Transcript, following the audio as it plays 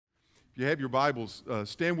If you have your Bibles,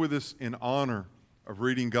 stand with us in honor of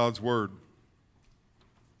reading God's Word.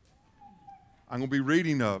 I'm going to be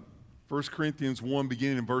reading 1 Corinthians 1,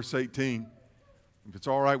 beginning in verse 18. If it's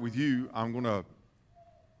all right with you, I'm going to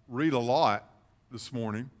read a lot this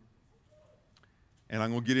morning. And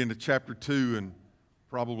I'm going to get into chapter 2 and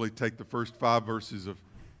probably take the first 5 verses of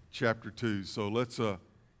chapter 2. So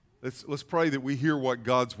let's pray that we hear what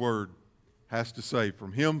God's Word has to say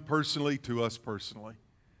from Him personally to us personally.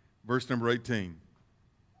 Verse number 18.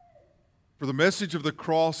 For the message of the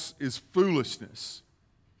cross is foolishness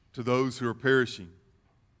to those who are perishing.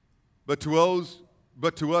 But to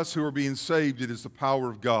us who are being saved, it is the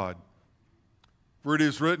power of God. For it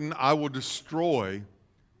is written, I will destroy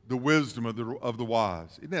the wisdom of the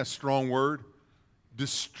wise. Isn't that a strong word?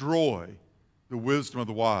 Destroy the wisdom of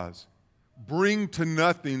the wise. Bring to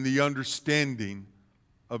nothing the understanding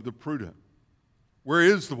of the prudent. Where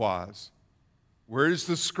is the wise? Where is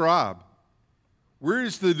the scribe? Where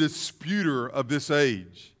is the disputer of this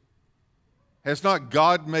age? Has not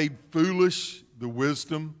God made foolish the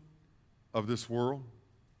wisdom of this world?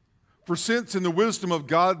 For since in the wisdom of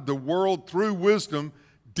God, the world through wisdom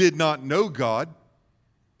did not know God,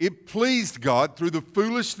 it pleased God through the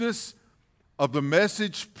foolishness of the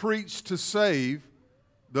message preached to save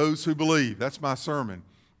those who believe. That's my sermon,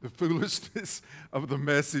 the foolishness of the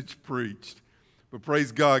message preached. But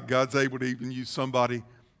praise God, God's able to even use somebody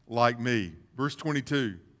like me. Verse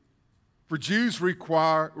 22, for Jews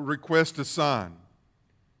request a sign.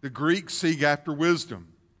 The Greeks seek after wisdom.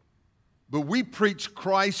 But we preach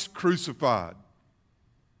Christ crucified.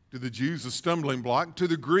 To the Jews a stumbling block, to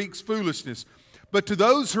the Greeks foolishness. But to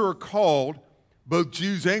those who are called, both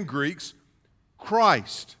Jews and Greeks,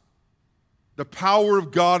 Christ, the power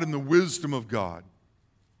of God and the wisdom of God.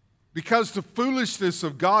 Because the foolishness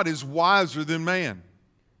of God is wiser than man.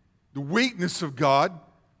 The weakness of God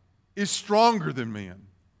is stronger than man.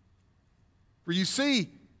 For you see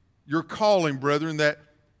your calling, brethren, that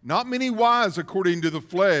not many wise according to the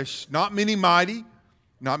flesh, not many mighty,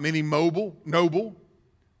 not many noble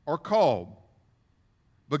are called.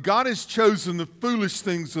 But God has chosen the foolish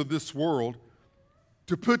things of this world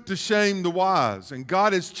to put to shame the wise. And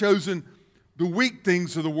God has chosen the weak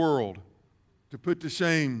things of the world to put to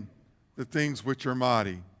shame the things which are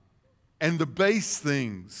mighty, and the base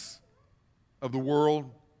things of the world,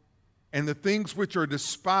 and the things which are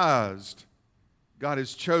despised, God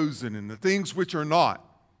has chosen, and the things which are not,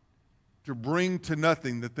 to bring to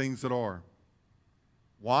nothing the things that are.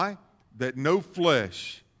 Why? That no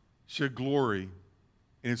flesh should glory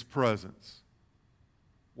in His presence.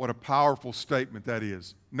 What a powerful statement that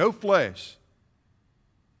is. No flesh.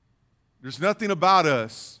 There's nothing about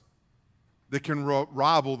us that can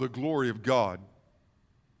rival the glory of God.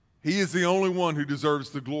 He is the only one who deserves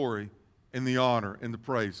the glory and the honor and the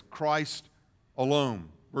praise. Christ alone.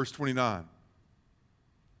 Verse 29.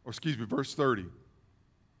 Verse 30.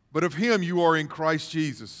 But of Him you are in Christ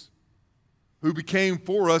Jesus, who became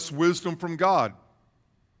for us wisdom from God.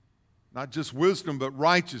 Not just wisdom, but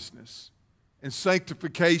righteousness and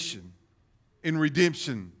sanctification and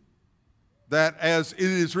redemption. That as it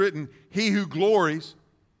is written, he who glories,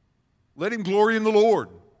 let him glory in the Lord.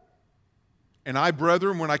 And I,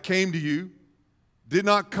 brethren, when I came to you, did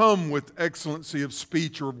not come with excellency of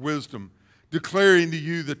speech or of wisdom, declaring to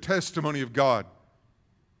you the testimony of God.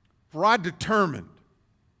 For I determined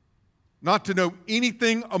not to know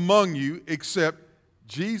anything among you except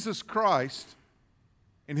Jesus Christ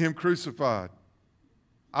and Him crucified.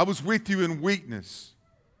 I was with you in weakness,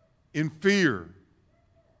 in fear,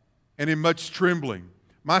 and in much trembling.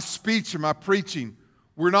 My speech and my preaching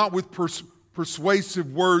were not with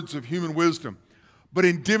persuasive words of human wisdom, but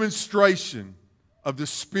in demonstration of the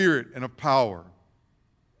Spirit and of power,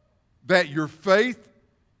 that your faith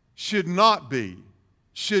should not be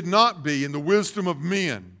in the wisdom of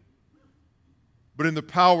men, but in the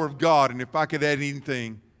power of God. And if I could add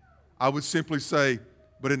anything, I would simply say,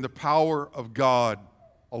 but in the power of God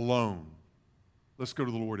alone. Let's go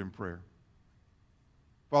to the Lord in prayer.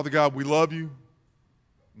 Father God, we love you.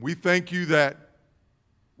 We thank you that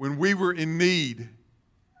when we were in need,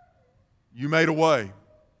 you made a way.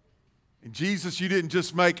 And Jesus, you didn't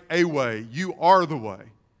just make a way, you are the way.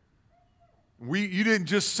 You didn't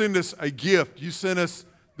just send us a gift, you sent us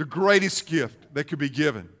the greatest gift that could be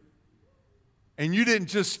given. And you didn't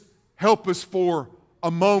just help us for a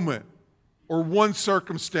moment or one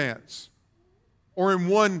circumstance or in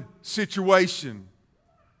one situation,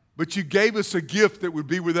 but you gave us a gift that would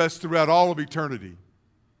be with us throughout all of eternity.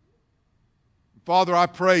 Father, I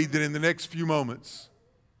pray that in the next few moments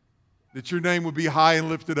that your name would be high and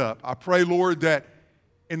lifted up. I pray, Lord, that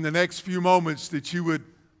in the next few moments that you would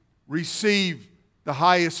receive the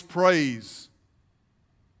highest praise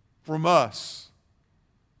from us.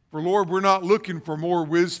 For Lord, we're not looking for more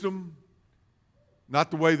wisdom,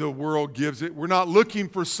 not the way the world gives it. We're not looking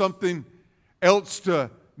for something else to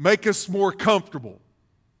make us more comfortable.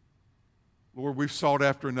 Lord, we've sought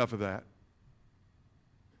after enough of that.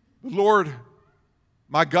 But Lord,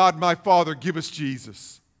 my God, my Father, give us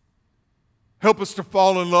Jesus. Help us to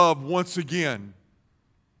fall in love once again.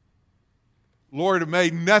 Lord, may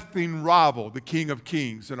nothing rival the King of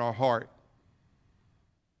Kings in our heart.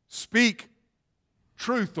 Speak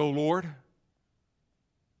truth, O Lord.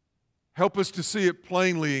 Help us to see it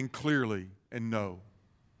plainly and clearly and know.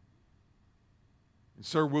 And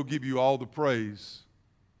sir, we'll give you all the praise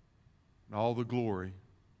and all the glory.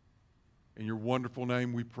 In your wonderful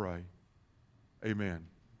name we pray. Amen.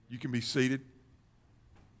 You can be seated.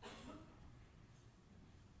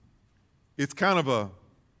 It's kind of a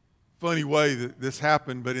funny way that this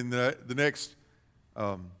happened, but in the next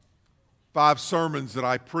 5 sermons that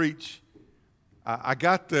I preach, I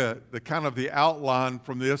got the kind of the outline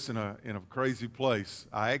from this in a crazy place.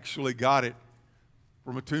 I actually got it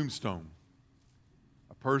from a tombstone.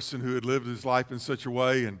 A person who had lived his life in such a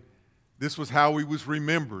way, and this was how he was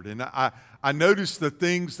remembered. And I noticed the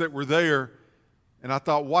things that were there, and I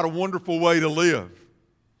thought, what a wonderful way to live.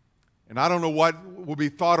 And I don't know what will be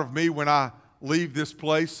thought of me when I leave this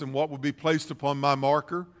place and what will be placed upon my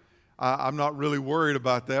marker. I'm not really worried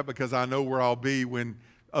about that because I know where I'll be when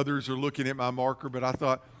others are looking at my marker. But I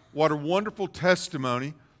thought, what a wonderful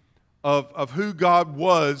testimony of who God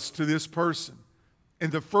was to this person.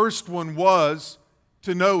 And the first one was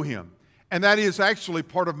to know Him. And that is actually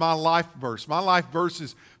part of my life verse. My life verse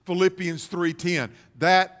is Philippians 3:10,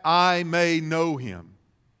 that I may know Him.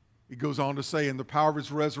 He goes on to say, in the power of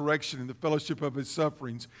His resurrection, in the fellowship of His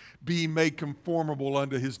sufferings, be made conformable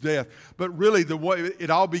unto His death. But really, the way it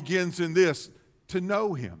all begins in this, to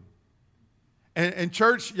know Him. And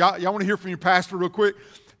church, y'all want to hear from your pastor real quick?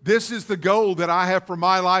 This is the goal that I have for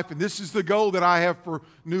my life, and this is the goal that I have for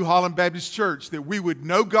New Holland Baptist Church, that we would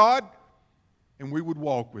know God and we would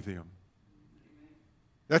walk with Him.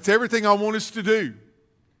 That's everything I want us to do.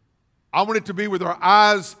 I want it to be with our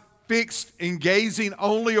eyes fixed and gazing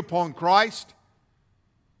only upon Christ,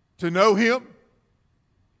 to know Him,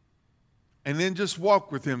 and then just walk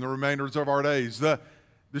with Him the remainders of our days. The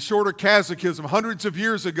shorter catechism hundreds of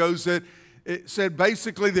years ago said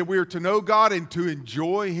basically that we are to know God and to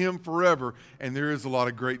enjoy Him forever, and there is a lot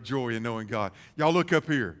of great joy in knowing God. Y'all look up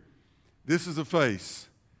here. This is a face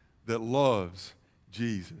that loves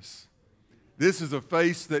Jesus. This is a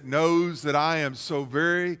face that knows that I am so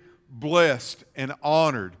very blessed and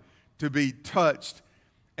honored to be touched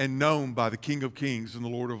and known by the King of Kings and the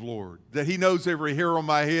Lord of Lords. That He knows every hair on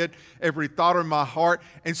my head, every thought in my heart,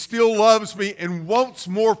 and still loves me and wants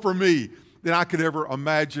more for me than I could ever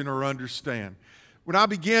imagine or understand. When I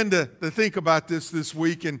began to think about this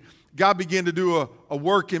week, and God began to do a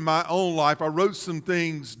work in my own life, I wrote some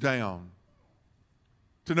things down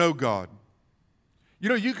to know God. You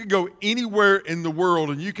know, you could go anywhere in the world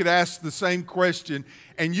and you could ask the same question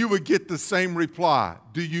and you would get the same reply.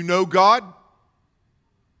 Do you know God?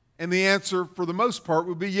 And the answer, for the most part,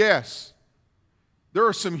 would be yes. There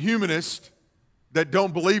are some humanists that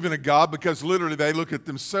don't believe in a God because literally they look at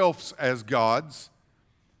themselves as gods.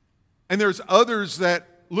 And there's others that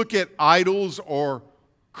look at idols or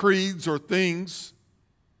creeds or things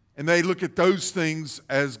and they look at those things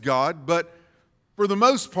as God. But for the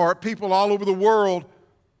most part, people all over the world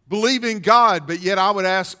believe in God, but yet I would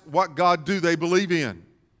ask, what God do they believe in?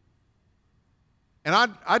 And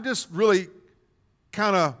I just really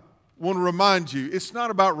kind of want to remind you, it's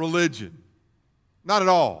not about religion. Not at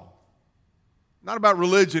all. Not about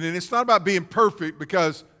religion, and it's not about being perfect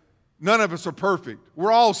because none of us are perfect.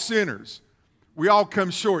 We're all sinners. We all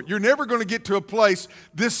come short. You're never going to get to a place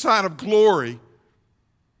this side of glory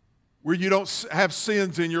where you don't have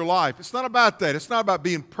sins in your life. It's not about that. It's not about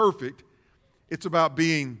being perfect. It's about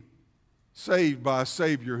being saved by a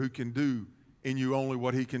Savior who can do in you only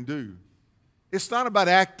what He can do. It's not about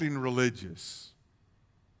acting religious.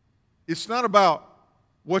 It's not about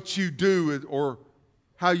what you do or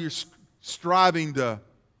how you're striving to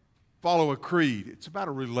follow a creed. It's about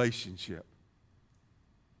a relationship.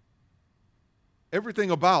 Everything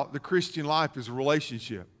about the Christian life is a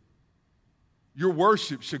relationship. Your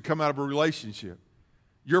worship should come out of a relationship.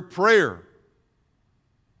 Your prayer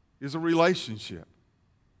is a relationship.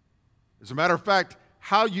 As a matter of fact,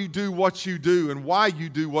 how you do what you do and why you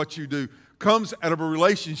do what you do comes out of a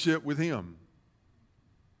relationship with Him.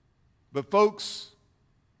 But folks,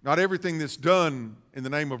 not everything that's done in the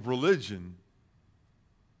name of religion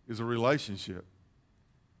is a relationship.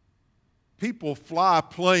 People fly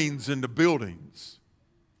planes into buildings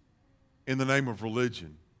in the name of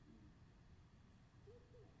religion.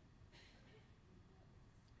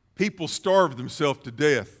 People starve themselves to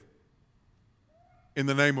death in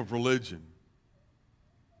the name of religion.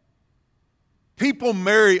 People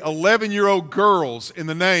marry 11-year-old girls in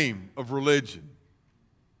the name of religion.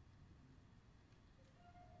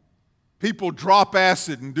 People drop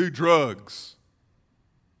acid and do drugs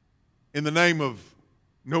in the name of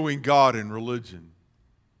knowing God and religion.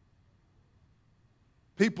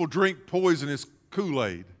 People drink poisonous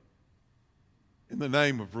Kool-Aid in the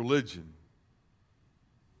name of religion.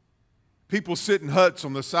 People sit in huts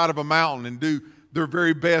on the side of a mountain and do their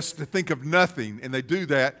very best to think of nothing, and they do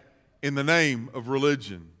that in the name of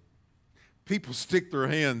religion. People stick their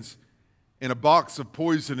hands in a box of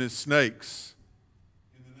poisonous snakes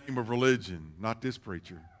in the name of religion. Not this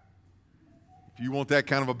preacher. If you want that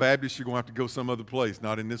kind of a Baptist, you're going to have to go some other place,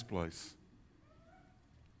 not in this place.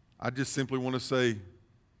 I just simply want to say,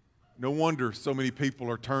 no wonder so many people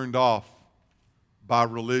are turned off by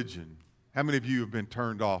religion. How many of you have been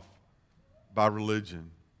turned off by religion?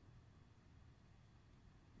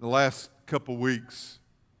 The last couple weeks,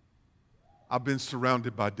 I've been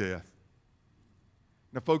surrounded by death.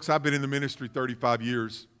 Now, folks, I've been in the ministry 35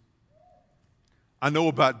 years. I know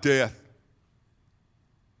about death.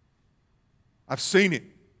 I've seen it.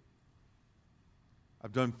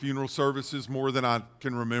 I've done funeral services more than I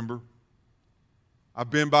can remember. I've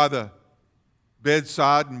been by the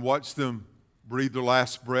bedside and watched them breathe their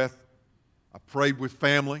last breath. I prayed with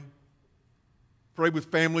family. Prayed with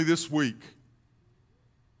family this week.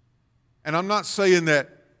 And I'm not saying that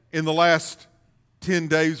in the last 10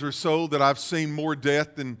 days or so that I've seen more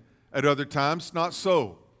death than at other times. Not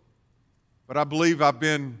so. But I believe I've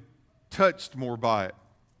been touched more by it.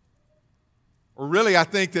 Or really, I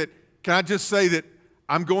think that, can I just say that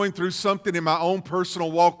I'm going through something in my own personal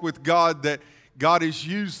walk with God, that God has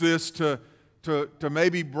used this to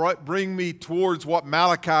maybe bring me towards what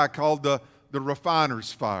Malachi called the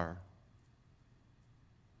refiner's fire.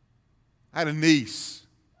 I had a niece.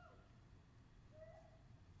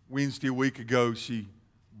 Wednesday a week ago, she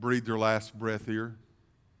breathed her last breath here.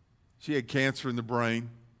 She had cancer in the brain.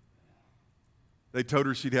 They told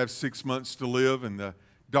her she'd have 6 months to live, and the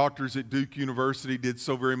doctors at Duke University did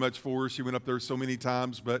so very much for her. She went up there so many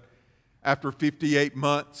times, but after 58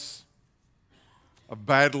 months of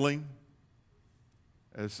battling,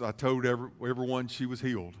 as I told everyone, she was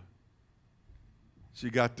healed. She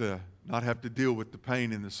got to not have to deal with the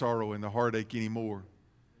pain and the sorrow and the heartache anymore.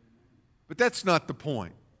 But that's not the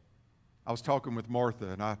point. I was talking with Martha,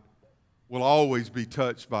 and I will always be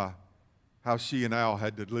touched by how she and Al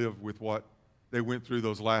had to live with what they went through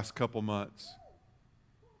those last couple months.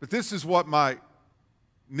 But this is what my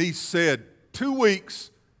niece said 2 weeks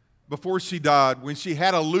before she died, when she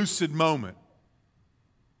had a lucid moment.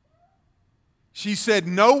 She said,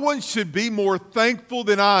 "No one should be more thankful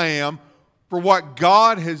than I am for what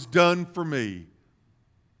God has done for me."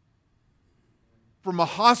 From a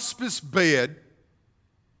hospice bed,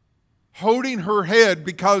 holding her head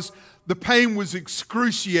because the pain was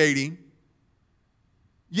excruciating.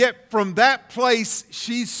 Yet from that place,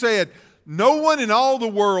 she said, "No one in all the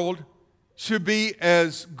world should be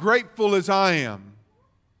as grateful as I am.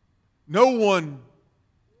 No one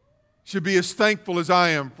should be as thankful as I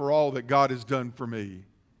am for all that God has done for me."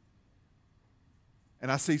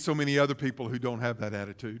 And I see so many other people who don't have that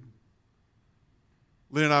attitude.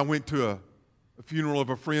 Lynn and I went to a funeral of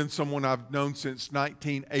a friend, someone I've known since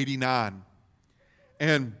 1989.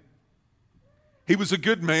 And he was a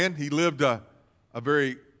good man. He lived a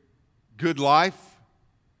very good life,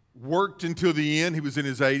 worked until the end. He was in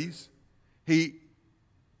his 80s. He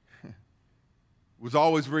was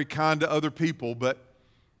always very kind to other people, but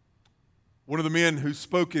one of the men who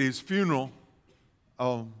spoke at his funeral,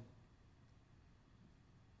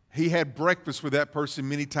 he had breakfast with that person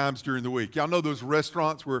many times during the week. Y'all know those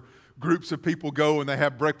restaurants where groups of people go and they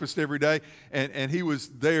have breakfast every day? And he was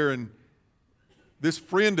there, and this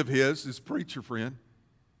friend of his, this preacher friend,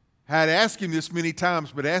 had asked him this many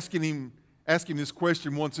times, but asked him this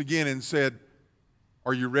question once again and said,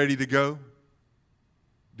 "Are you ready to go?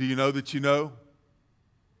 Do you know that you know?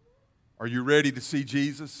 Are you ready to see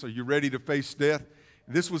Jesus? Are you ready to face death?"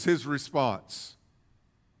 And this was his response: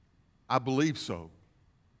 "I believe so."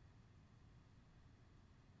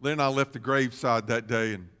 Lynn and I left the graveside that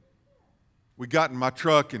day, and we got in my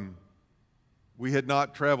truck, and we had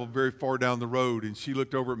not traveled very far down the road, and she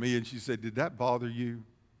looked over at me and she said, "Did that bother you?"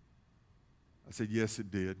 I said, "Yes, it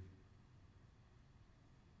did."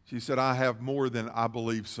 She said, "I have more than I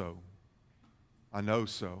believe so. I know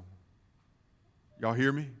so." Y'all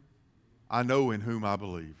hear me? I know in whom I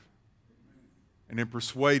believe, and am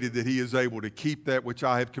persuaded that He is able to keep that which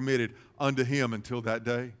I have committed unto Him until that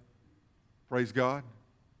day. Praise God.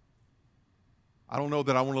 I don't know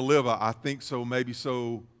that I want to live I think so, maybe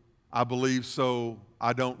so, I believe so,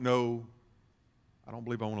 I don't know. I don't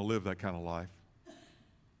believe I want to live that kind of life.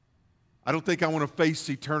 I don't think I want to face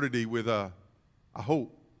eternity with a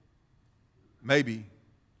hope. Maybe.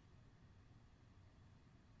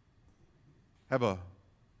 Have a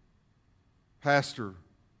pastor,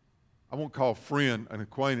 I won't call a friend, an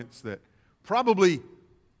acquaintance, that probably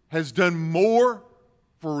has done more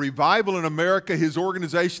for revival in America, his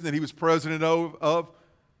organization that he was president of,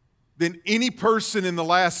 than any person in the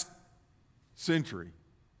last century.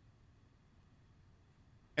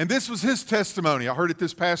 And this was his testimony. I heard it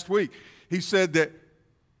this past week. He said that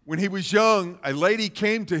when he was young, a lady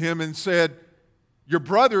came to him and said, "Your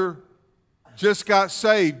brother just got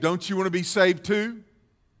saved. Don't you want to be saved too?"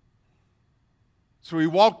 So he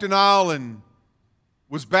walked an aisle and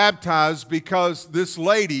was baptized because this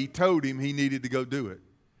lady told him he needed to go do it.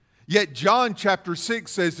 Yet John chapter 6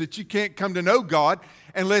 says that you can't come to know God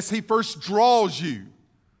unless He first draws you,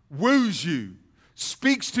 woos you,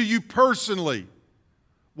 speaks to you personally.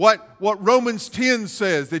 What Romans 10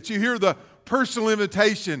 says, that you hear the personal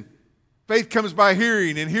invitation. Faith comes by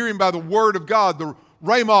hearing, and hearing by the Word of God, the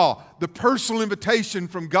Rhema, the personal invitation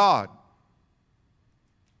from God.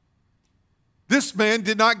 This man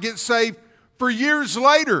did not get saved for years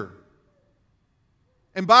later.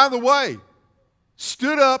 And by the way,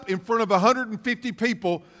 stood up in front of 150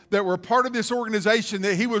 people that were part of this organization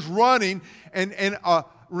that he was running and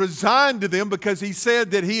resigned to them because he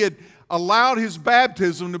said that he had allowed his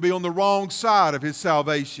baptism to be on the wrong side of his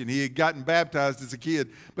salvation. He had gotten baptized as a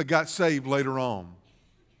kid but got saved later on.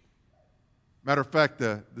 Matter of fact,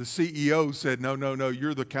 the CEO said, no,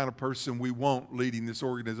 you're the kind of person we want leading this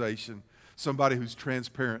organization. Somebody who's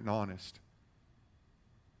transparent and honest.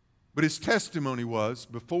 But his testimony was,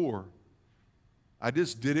 before, I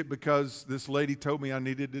just did it because this lady told me I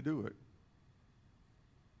needed to do it.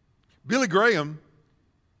 Billy Graham,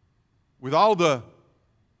 with all the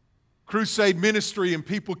crusade ministry and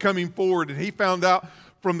people coming forward, and he found out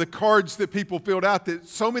from the cards that people filled out that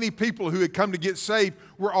so many people who had come to get saved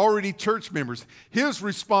were already church members. His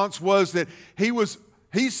response was that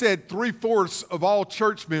he said 3/4 of all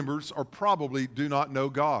church members are probably do not know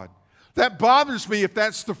God. That bothers me if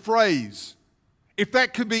that's the phrase. If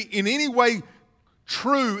that could be in any way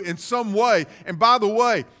true in some way. And by the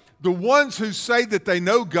way, the ones who say that they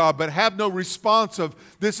know God but have no response of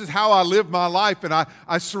this is how I live my life and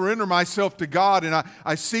I surrender myself to God and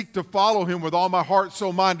I seek to follow Him with all my heart,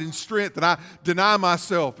 soul, mind, and strength, and I deny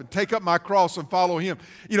myself and take up my cross and follow Him.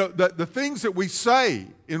 You know, the things that we say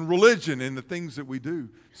in religion and the things that we do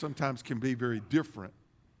sometimes can be very different.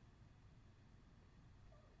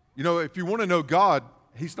 You know, if you want to know God,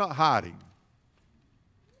 He's not hiding.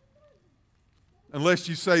 Unless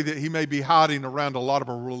you say that He may be hiding around a lot of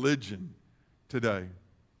a religion today.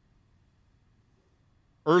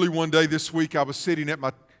 Early one day this week, I was sitting at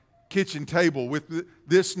my kitchen table with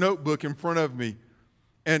this notebook in front of me,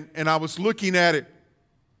 and I was looking at it,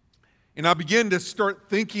 and I began to start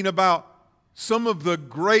thinking about some of the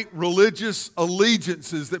great religious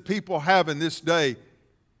allegiances that people have in this day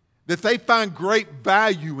that they find great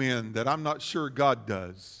value in that I'm not sure God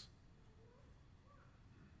does.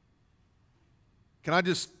 Can I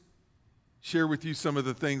just share with you some of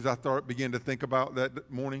the things I began to think about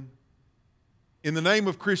that morning? In the name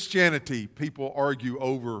of Christianity, people argue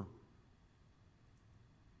over,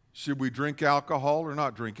 should we drink alcohol or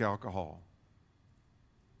not drink alcohol?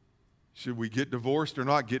 Should we get divorced or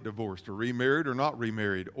not get divorced? Or remarried or not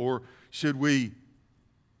remarried? Or should we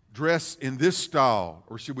dress in this style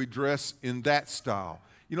or should we dress in that style?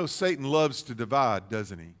 You know, Satan loves to divide,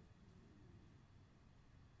 doesn't he?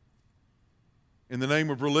 In the name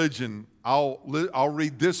of religion, I'll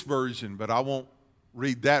read this version, but I won't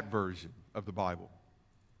read that version of the Bible.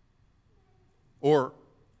 Or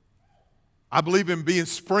I believe in being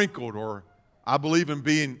sprinkled, or I believe in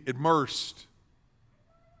being immersed.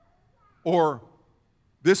 Or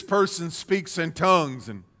this person speaks in tongues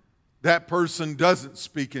and that person doesn't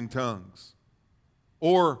speak in tongues.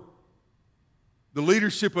 Or the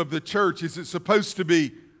leadership of the church, is it supposed to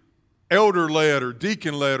be elder-led or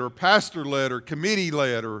deacon-led or pastor-led or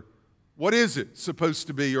committee-led, or what is it supposed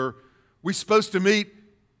to be? Or are we supposed to meet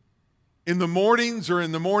in the mornings or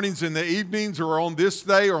in the evenings or on this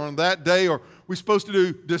day or on that day? Or are we supposed to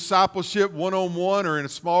do discipleship one-on-one or in a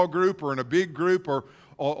small group or in a big group or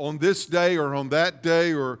on this day or on that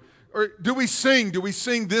day? Or do we sing? Do we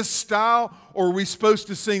sing this style or are we supposed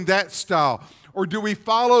to sing that style? Or do we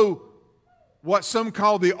follow what some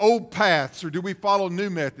call the old paths, or do we follow new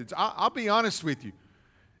methods? I'll be honest with you.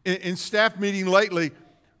 In staff meeting lately,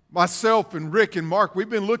 myself and Rick and Mark, we've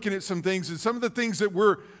been looking at some things, and some of the things that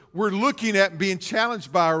we're looking at and being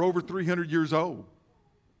challenged by are over 300 years old.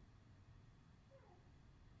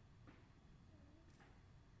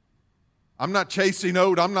 I'm not chasing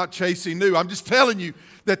old, I'm not chasing new. I'm just telling you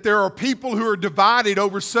that there are people who are divided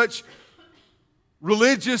over such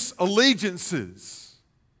religious allegiances.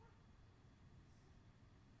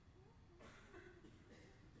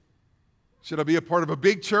 Should I be a part of a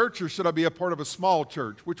big church or should I be a part of a small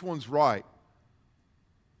church? Which one's right?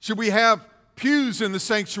 Should we have pews in the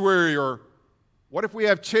sanctuary, or what if we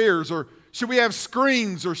have chairs? Or should we have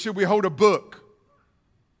screens, or should we hold a book?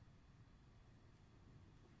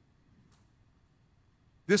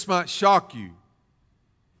 This might shock you,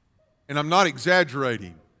 and I'm not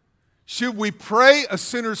exaggerating. Should we pray a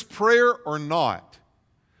sinner's prayer or not?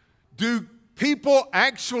 Do people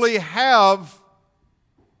actually have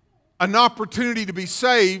an opportunity to be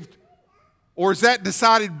saved, or is that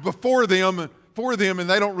decided for them and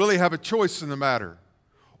they don't really have a choice in the matter?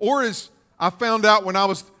 Or as I found out when I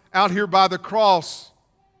was out here by the cross,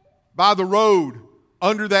 by the road,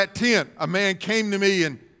 under that tent, a man came to me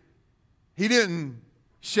and he didn't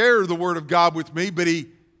share the Word of God with me, but he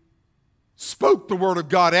spoke the Word of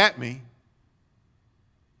God at me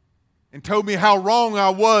and told me how wrong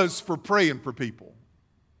I was for praying for people.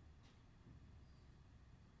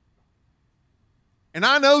 And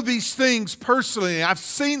I know these things personally. I've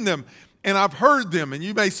seen them and I've heard them. And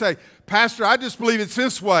you may say, Pastor, I just believe it's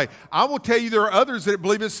this way. I will tell you there are others that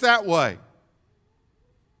believe it's that way.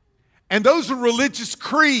 And those are religious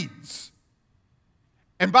creeds.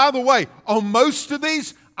 And by the way, on most of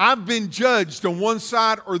these, I've been judged on one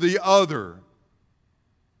side or the other.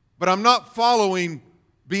 But I'm not following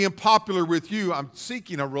being popular with you. I'm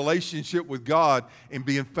seeking a relationship with God and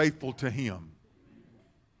being faithful to Him.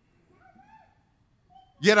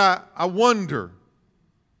 Yet I wonder,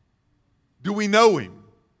 do we know Him?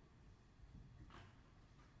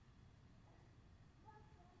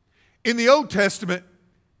 In the Old Testament,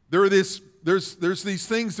 there's these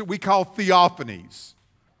things that we call theophanies.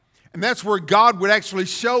 And that's where God would actually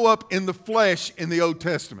show up in the flesh in the Old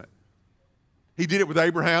Testament. He did it with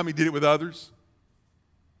Abraham. He did it with others.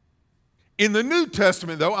 In the New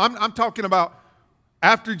Testament, though, I'm talking about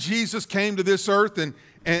after Jesus came to this earth and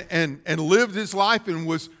lived His life and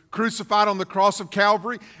was crucified on the cross of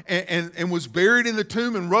Calvary and was buried in the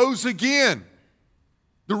tomb and rose again.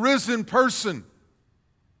 The risen person.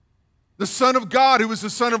 The Son of God who was the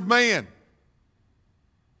Son of Man.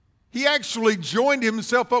 He actually joined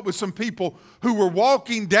Himself up with some people who were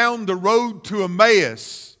walking down the road to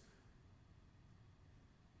Emmaus,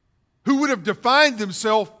 who would have defined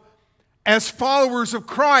themselves as followers of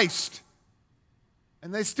Christ,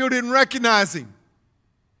 and they still didn't recognize Him.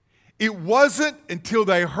 It wasn't until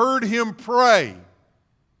they heard Him pray,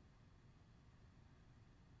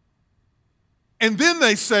 and then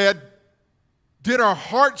they said, "Did our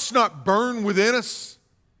hearts not burn within us?"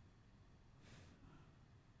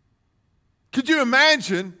 Could you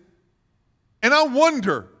imagine? And I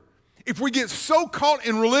wonder if we get so caught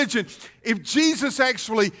in religion, if Jesus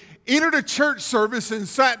actually entered a church service and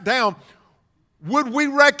sat down, would we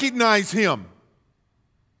recognize Him?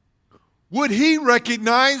 Would He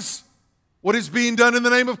recognize what is being done in the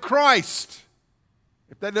name of Christ?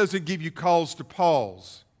 If that doesn't give you cause to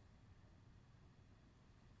pause,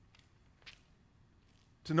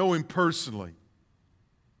 to know Him personally.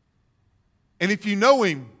 And if you know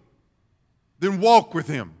Him, then walk with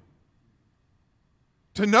Him.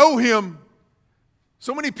 To know Him,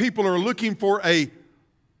 so many people are looking for a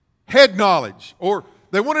head knowledge, or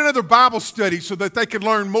they want another Bible study so that they can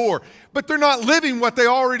learn more, but they're not living what they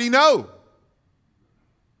already know.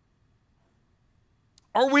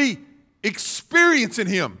 Are we experiencing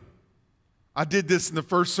Him? I did this in the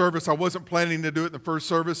first service. I wasn't planning to do it in the first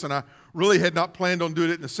service, and I really had not planned on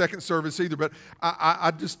doing it in the second service either, but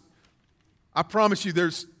I promise you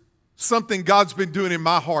there's something God's been doing in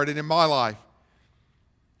my heart and in my life.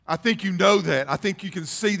 I think you know that. I think you can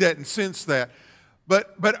see that and sense that.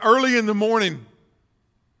 But early in the morning,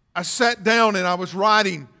 I sat down and I was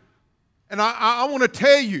writing. And I want to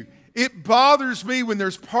tell you, it bothers me when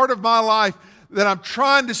there's part of my life that I'm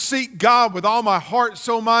trying to seek God with all my heart,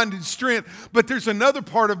 soul, mind, and strength. But there's another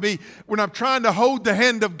part of me when I'm trying to hold the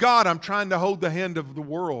hand of God, I'm trying to hold the hand of the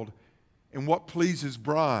world and what pleases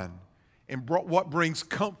Brian. And what brings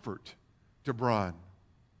comfort to Brian.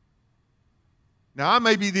 Now, I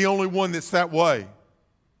may be the only one that's that way.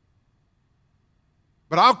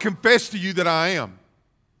 But I'll confess to you that I am.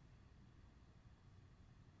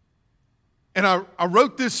 And I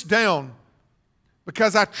wrote this down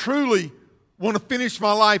because I truly want to finish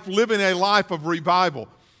my life living a life of revival.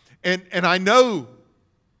 And I know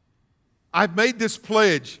I've made this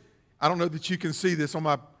pledge. I don't know that you can see this on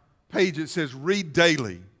my page. It says, read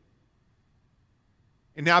daily.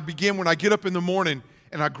 And now I begin when I get up in the morning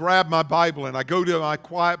and I grab my Bible and I go to my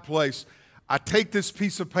quiet place. I take this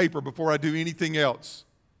piece of paper before I do anything else.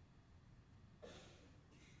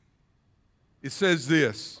 It says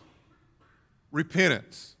this,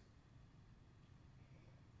 repentance.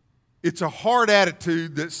 It's a hard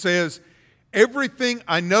attitude that says, everything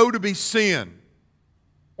I know to be sin,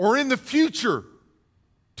 or in the future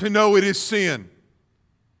to know it is sin,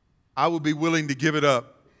 I will be willing to give it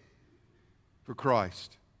up for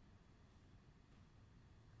Christ.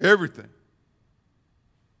 Everything.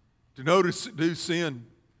 To know to do sin,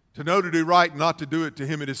 to know to do right, and not to do it, to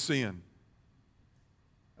him it is sin.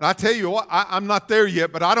 And I tell you what, I'm not there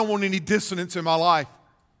yet, but I don't want any dissonance in my life.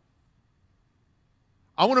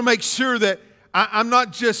 I want to make sure that I'm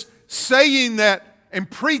not just saying that and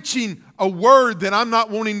preaching a word that I'm not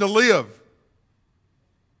wanting to live.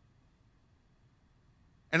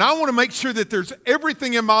 And I want to make sure that there's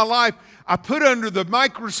everything in my life I put under the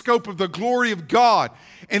microscope of the glory of God,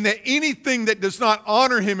 and that anything that does not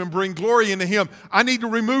honor him and bring glory into him, I need to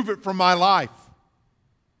remove it from my life.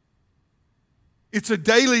 It's a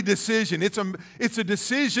daily decision. It's a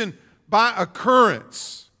decision by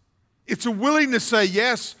occurrence. It's a willingness to say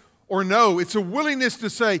yes or no. It's a willingness to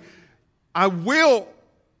say, I will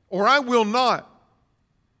or I will not,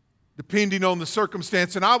 depending on the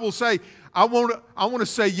circumstance. And I will say, I want to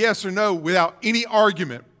say yes or no without any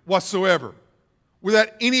argument whatsoever, without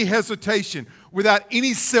any hesitation, without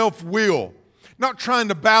any self-will, not trying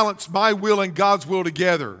to balance my will and God's will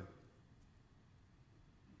together.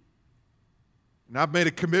 And I've made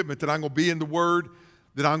a commitment that I'm going to be in the Word,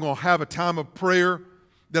 that I'm going to have a time of prayer,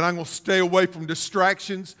 that I'm going to stay away from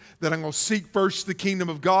distractions, that I'm going to seek first the kingdom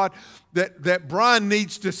of God, that Brian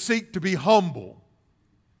needs to seek to be humble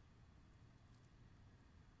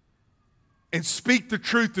and speak the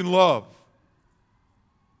truth in love,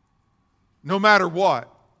 no matter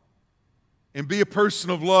what, and be a person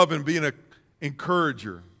of love and be an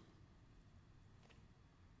encourager.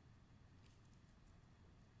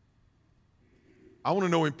 I want to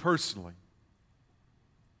know him personally.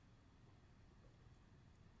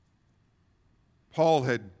 Paul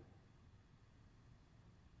had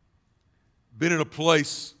been in a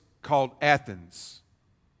place called Athens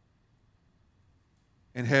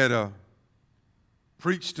and had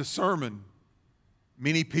preached a sermon.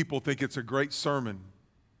 Many people think it's a great sermon.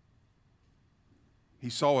 He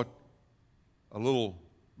saw a little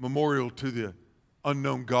memorial to the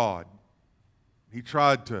unknown God. He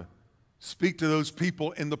tried to speak to those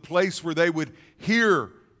people in the place where they would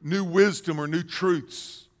hear new wisdom or new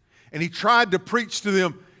truths. And he tried to preach to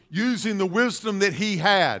them using the wisdom that he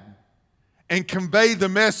had and convey the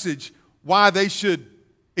message why they should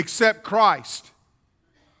accept Christ.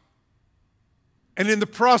 And in the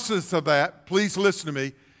process of that, please listen to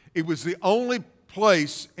me, it was the only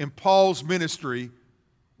place in Paul's ministry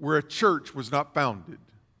where a church was not founded.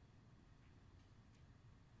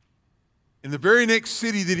 In the very next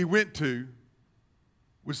city that he went to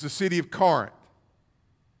was the city of Corinth.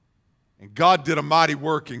 And God did a mighty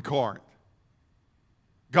work in Corinth.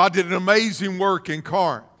 God did an amazing work in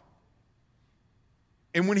Corinth.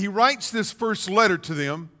 And when he writes this first letter to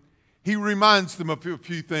them, he reminds them of a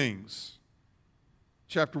few things.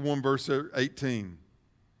 Chapter 1, verse 18.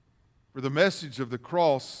 For the message of the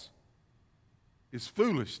cross is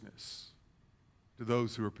foolishness to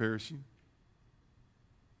those who are perishing.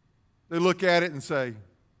 They look at it and say,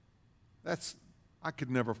 I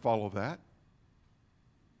could never follow that.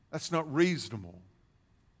 That's not reasonable.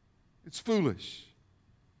 It's foolish.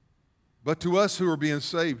 But to us who are being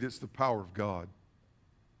saved, it's the power of God.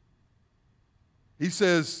 He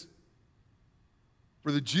says,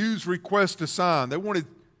 for the Jews request a sign. They wanted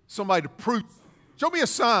somebody to prove, show me a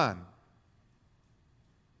sign.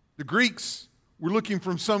 The Greeks were looking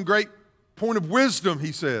from some great point of wisdom,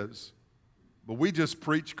 he says. But we just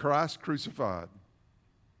preach Christ crucified.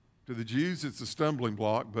 To the Jews, it's a stumbling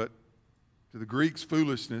block, but to the Greeks,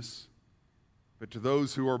 foolishness. But to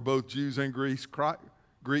those who are both Jews and Greeks,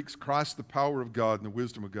 Christ, the power of God and the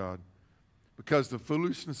wisdom of God. Because the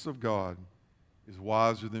foolishness of God is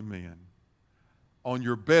wiser than men. On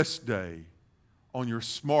your best day, on your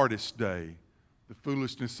smartest day, the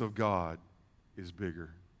foolishness of God is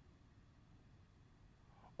bigger.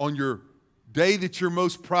 On your day that you're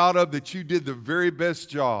most proud of, that you did the very best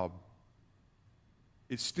job,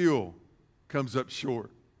 it still comes up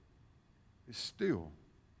short. It still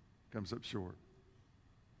Comes up short.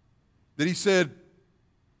 That he said,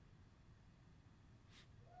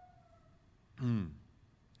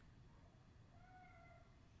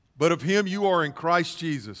 but of him you are in Christ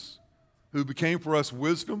Jesus, who became for us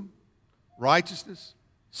wisdom, righteousness,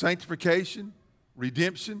 sanctification,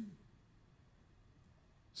 redemption,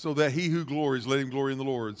 so that he who glories, let him glory in the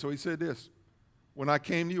Lord. So he said this, when I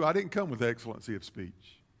came to you, I didn't come with excellency of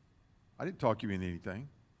speech. I didn't talk you into anything.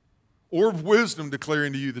 Or of wisdom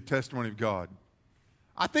declaring to you the testimony of God.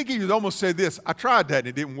 I think he would almost say this, I tried that and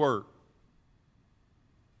it didn't work.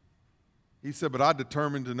 He said, but I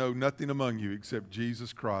determined to know nothing among you except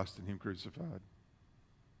Jesus Christ and him crucified.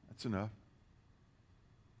 That's enough.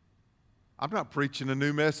 I'm not preaching a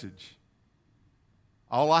new message.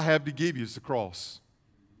 All I have to give you is the cross.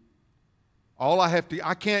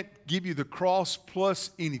 I can't give you the cross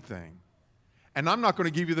plus anything. And I'm not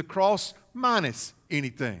going to give you the cross minus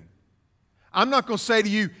anything. I'm not going to say to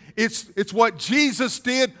you, it's what Jesus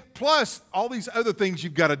did plus all these other things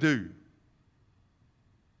you've got to do.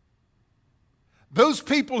 Those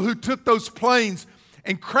people who took those planes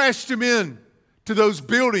and crashed them in to those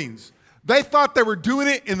buildings, they thought they were doing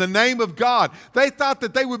it in the name of God. They thought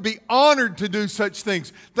that they would be honored to do such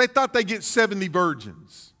things. They thought they'd get 70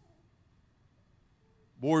 virgins.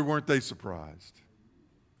 Boy, weren't they surprised.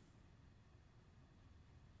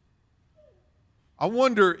 I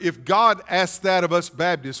wonder if God asked that of us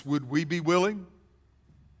Baptists, would we be willing?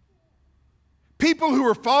 People who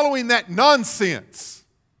are following that nonsense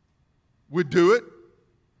would do it.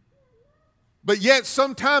 But yet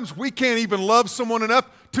sometimes we can't even love someone enough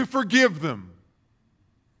to forgive them.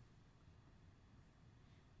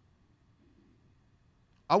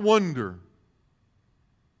 I wonder.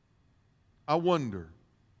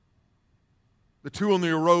 The two on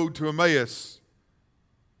the road to Emmaus,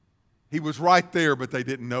 he was right there, but they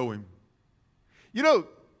didn't know him. You know,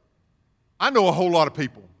 I know a whole lot of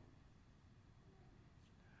people.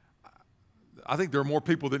 I think there are more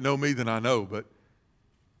people that know me than I know, but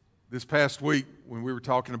this past week when we were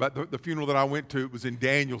talking about the funeral that I went to, it was in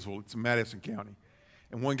Danielsville. It's in Madison County.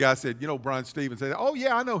 And one guy said, you know, Brian Stevens said, oh,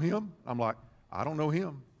 yeah, I know him. I'm like, I don't know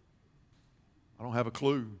him. I don't have a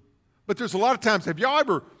clue. But there's a lot of times, have y'all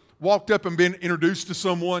ever walked up and been introduced to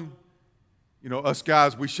someone? You know, us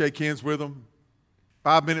guys, we shake hands with them.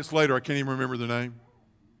 5 minutes later, I can't even remember their name.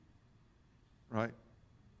 Right?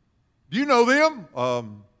 Do you know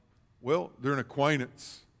them? Well, they're an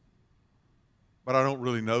acquaintance, but I don't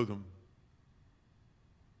really know them.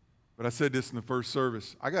 But I said this in the first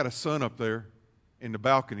service. I got a son up there in the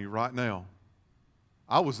balcony right now.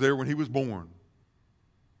 I was there when he was born.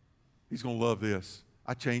 He's going to love this.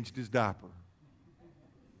 I changed his diaper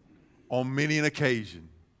on many an occasion.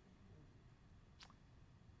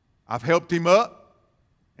 I've helped him up,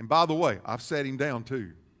 and by the way, I've sat him down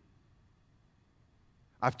too.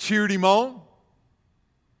 I've cheered him on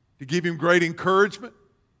to give him great encouragement.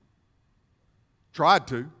 Tried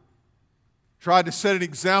to set an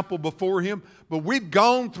example before him, but we've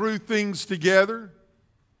gone through things together,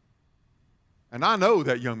 and I know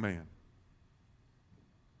that young man.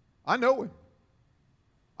 I know him.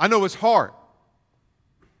 I know his heart.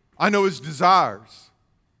 I know his desires.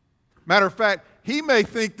 Matter of fact, he may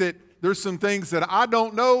think that there's some things that I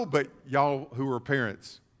don't know, but y'all who are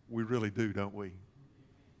parents, we really do, don't we?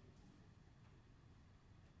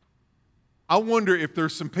 I wonder if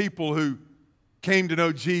there's some people who came to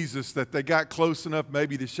know Jesus that they got close enough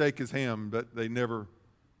maybe to shake his hand, but they never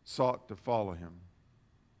sought to follow him.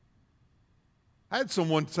 I had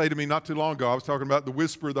someone say to me not too long ago, I was talking about the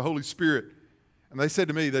whisper of the Holy Spirit, and they said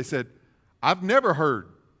to me, they said, I've never heard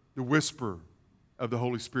the whisper of the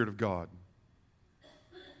Holy Spirit of God.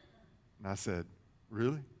 And I said,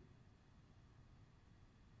 really?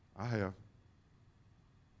 I have.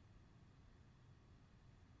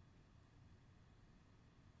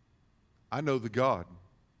 I know the God.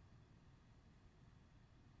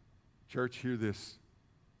 Church, hear this.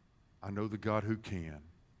 I know the God who can.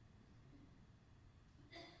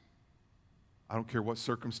 I don't care what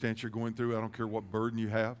circumstance you're going through. I don't care what burden you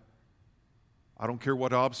have. I don't care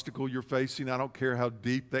what obstacle you're facing. I don't care how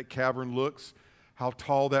deep that cavern looks, how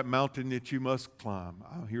tall that mountain that you must climb.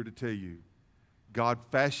 I'm here to tell you, God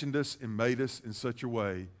fashioned us and made us in such a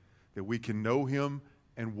way that we can know him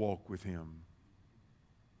and walk with him.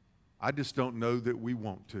 I just don't know that we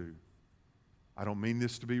want to. I don't mean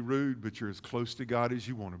this to be rude, but you're as close to God as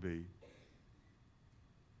you want to be.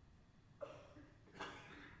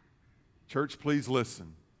 Church, please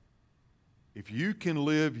listen. If you can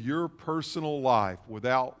live your personal life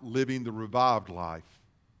without living the revived life,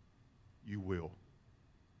 you will.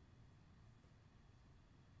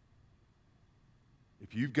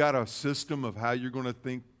 if you've got a system of how you're going to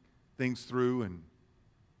think things through and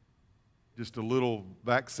just a little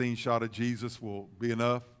vaccine shot of Jesus will be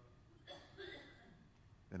enough,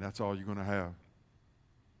 then that's all you're going to have.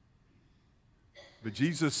 But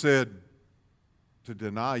Jesus said to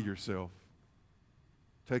deny yourself,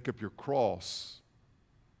 take up your cross,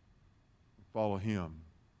 and follow Him.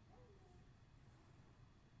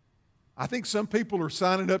 I think some people are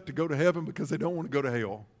signing up to go to heaven because they don't want to go to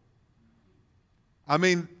hell. I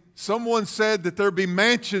mean, someone said that there'd be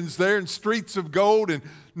mansions there and streets of gold and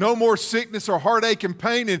no more sickness or heartache and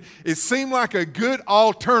pain, and it seemed like a good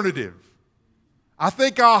alternative. I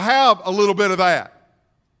think I'll have a little bit of that.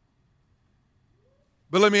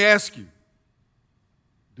 But let me ask you,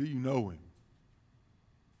 do you know Him?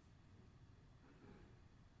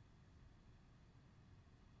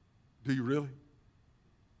 Do you really?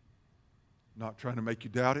 Not trying to make you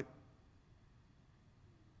doubt it.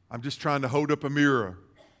 I'm just trying to hold up a mirror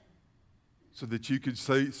so that you could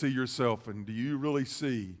see yourself. And do you really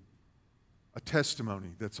see a testimony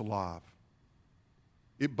that's alive?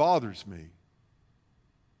 It bothers me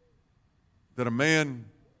that a man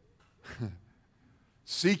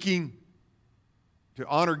seeking to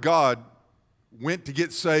honor God went to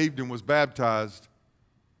get saved and was baptized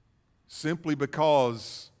simply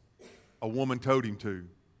because a woman told him to.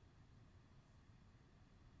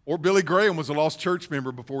 Or Billy Graham was a lost church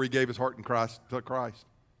member before he gave his heart to Christ.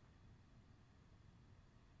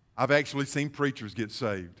 I've actually seen preachers get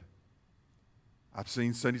saved. I've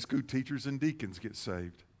seen Sunday school teachers and deacons get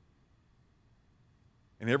saved.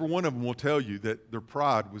 And every one of them will tell you that their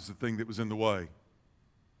pride was the thing that was in the way.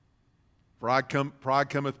 Pride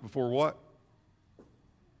cometh before what?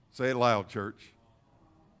 Say it loud, church.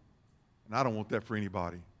 And I don't want that for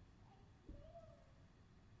anybody.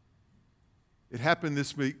 It happened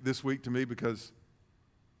this week to me because,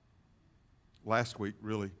 last week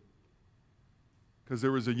really, because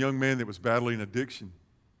there was a young man that was battling addiction.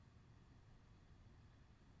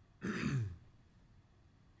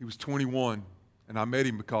 He was 21, and I met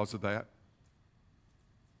him because of that.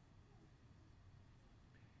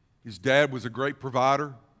 His dad was a great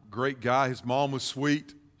provider, great guy. His mom was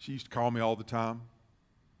sweet. She used to call me all the time.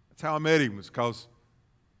 That's how I met him, was because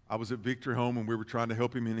I was at Victory Home and we were trying to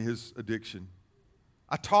help him in his addiction.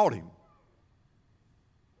 I taught him.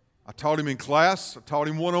 I taught him in class. I taught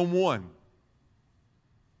him one-on-one.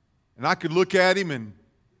 And I could look at him and,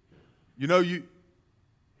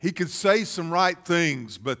 he could say some right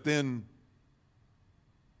things, but then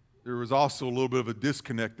there was also a little bit of a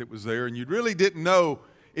disconnect that was there, and you really didn't know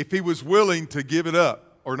if he was willing to give it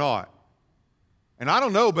up or not. And I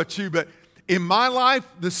don't know about you, but in my life,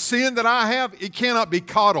 the sin that I have, it cannot be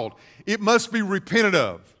coddled. It must be repented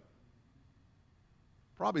of.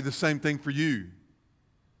 Probably the same thing for you.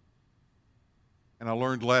 And I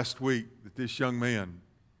learned last week that this young man,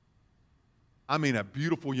 I mean a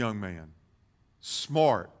beautiful young man,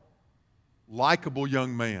 smart, likable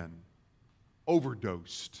young man,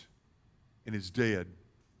 overdosed and is dead.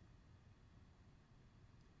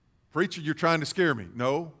 Preacher, you're trying to scare me.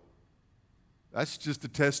 No, that's just the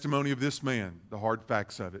testimony of this man, the hard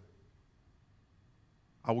facts of it.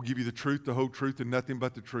 I will give you the truth, the whole truth, and nothing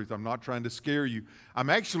but the truth. I'm not trying to scare you. I'm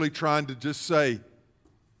actually trying to just say,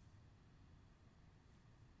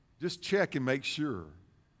 just check and make sure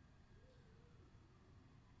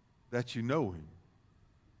that you know Him.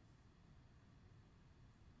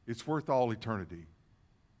 It's worth all eternity.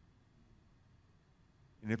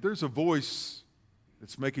 And if there's a voice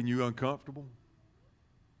that's making you uncomfortable,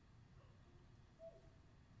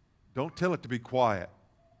 don't tell it to be quiet.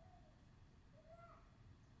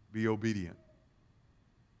 Be obedient.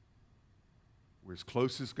 We're as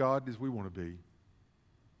close as God as we want to be.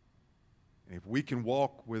 And if we can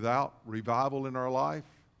walk without revival in our life,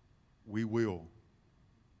 we will.